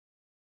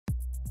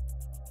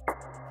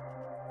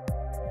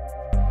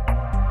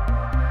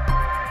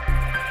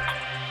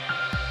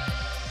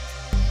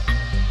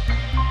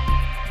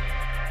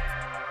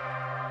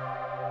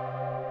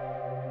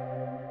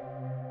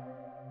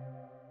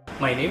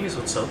My name is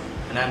Utsav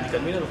and I am the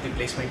convener of the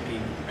placement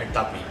team at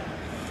TAPMI.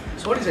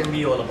 So what is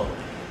MBA all about?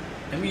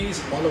 MBA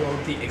is all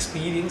about the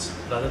experience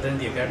rather than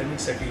the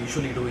academics that we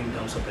usually do in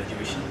terms of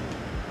graduation.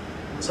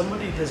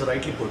 Somebody has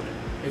rightly put,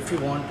 if you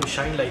want to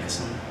shine like a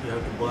sun, you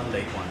have to burn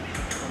like one.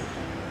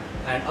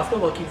 And after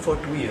working for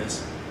 2 years,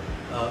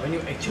 when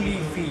you actually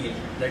feel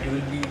that you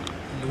will be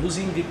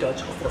losing the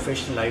touch of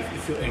professional life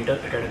if you enter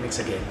academics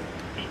again,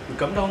 you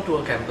come down to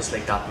a campus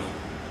like TAPMI,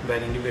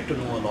 wherein you get to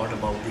know a lot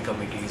about the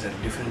committees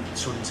and different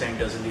student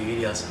centers in the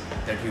areas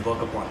that we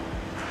work upon.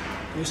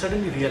 You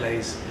suddenly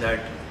realize that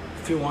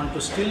if you want to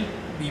still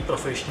be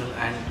professional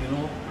and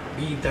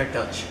be in that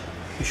touch,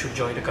 you should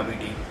join a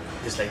committee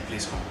just like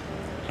PlaceCom.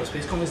 So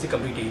PlaceCom is the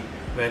committee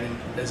wherein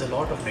there's a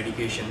lot of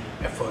dedication,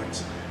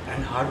 efforts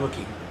and hard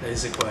working that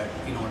is required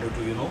in order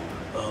to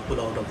pull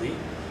out of the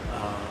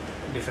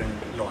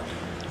different lot.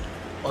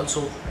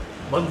 Also,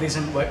 one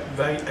reason why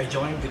I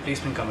joined the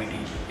placement committee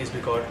is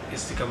because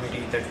it's the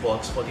committee that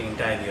works for the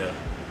entire year,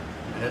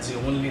 and that's the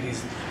only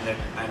reason that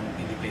I'm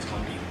in the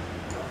PlaceCom team.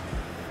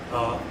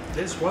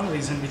 There's one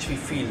reason which we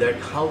feel that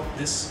how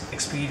this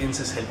experience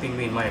is helping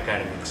me in my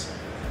academics.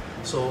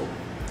 So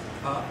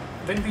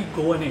when we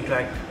go and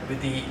interact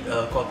with the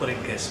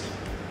corporate guest,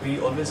 we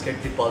always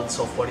get the pulse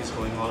of what is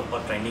going on or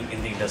trending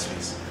in the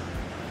industries.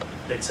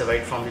 Let's say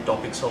right from the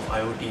topics of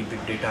IoT,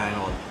 big data and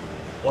all.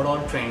 What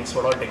all trends,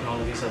 what all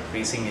technologies are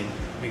facing in,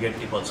 we get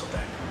the pulse of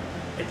that.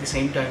 At the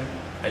same time,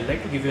 I'd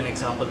like to give you an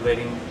example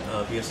wherein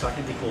we have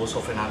started the course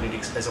of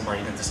analytics as a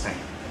minor this time.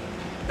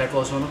 That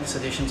was one of the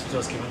suggestions which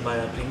was given by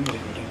our premium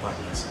recruiting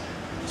partners.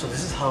 So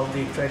this is how the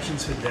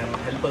interactions with them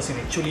help us in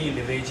actually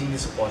leveraging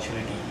this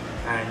opportunity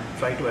and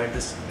try to add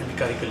this in the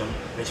curriculum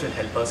which will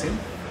help us in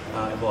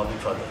evolving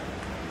further.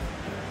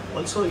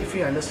 Also, if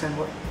we understand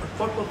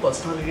what were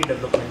personality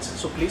developments,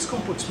 so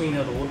PlaceCom puts me in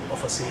a role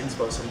of a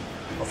salesperson,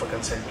 of a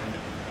consultant,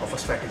 of a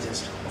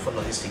strategist, of a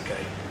logistic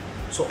guy.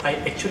 So I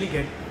actually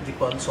get the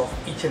pulse of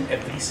each and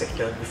every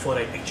sector before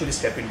I actually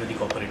step into the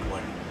corporate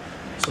world.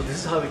 So this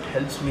is how it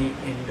helps me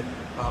in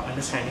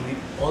understanding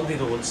all the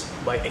roles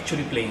by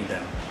actually playing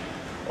them.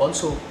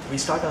 Also, we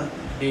start our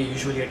day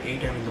usually at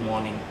 8 AM in the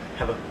morning,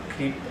 have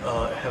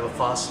a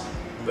fast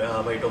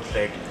bite of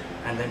bread,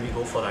 and then we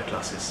go for our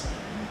classes.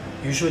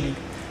 Usually,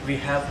 we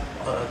have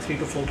 3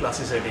 to 4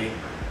 classes a day,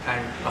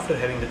 and after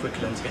having the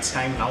quick lunch, it's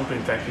time now to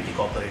interact with the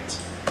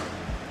corporates.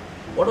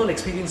 What all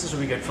experiences do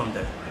we get from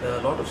there? There are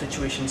a lot of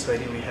situations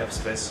wherein we have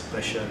stress,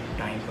 pressure,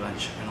 time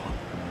crunch and all.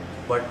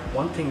 But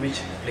one thing which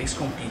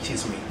PlaceCom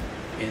teaches me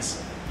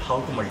is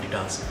how to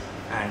multitask,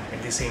 and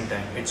at the same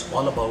time, it's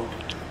all about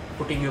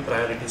putting your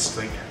priorities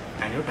straight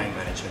and your time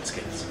management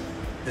skills.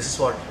 This is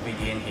what we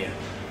gain here.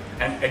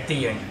 And at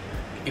the end,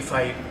 if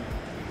I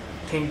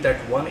think that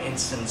one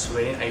instance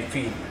wherein I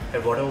feel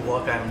that whatever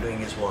work I am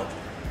doing is worth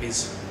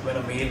is when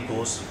a mail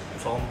goes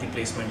from the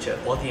placement chair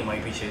or the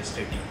MIP chair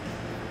team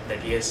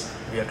that yes,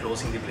 we are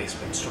closing the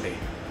placements today.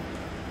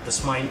 The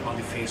smile on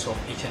the face of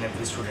each and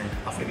every student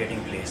after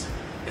getting placed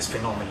is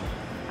phenomenal,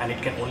 and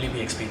it can only be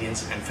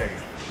experienced and felt.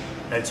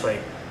 That's why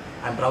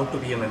I'm proud to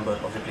be a member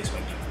of the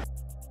placement team.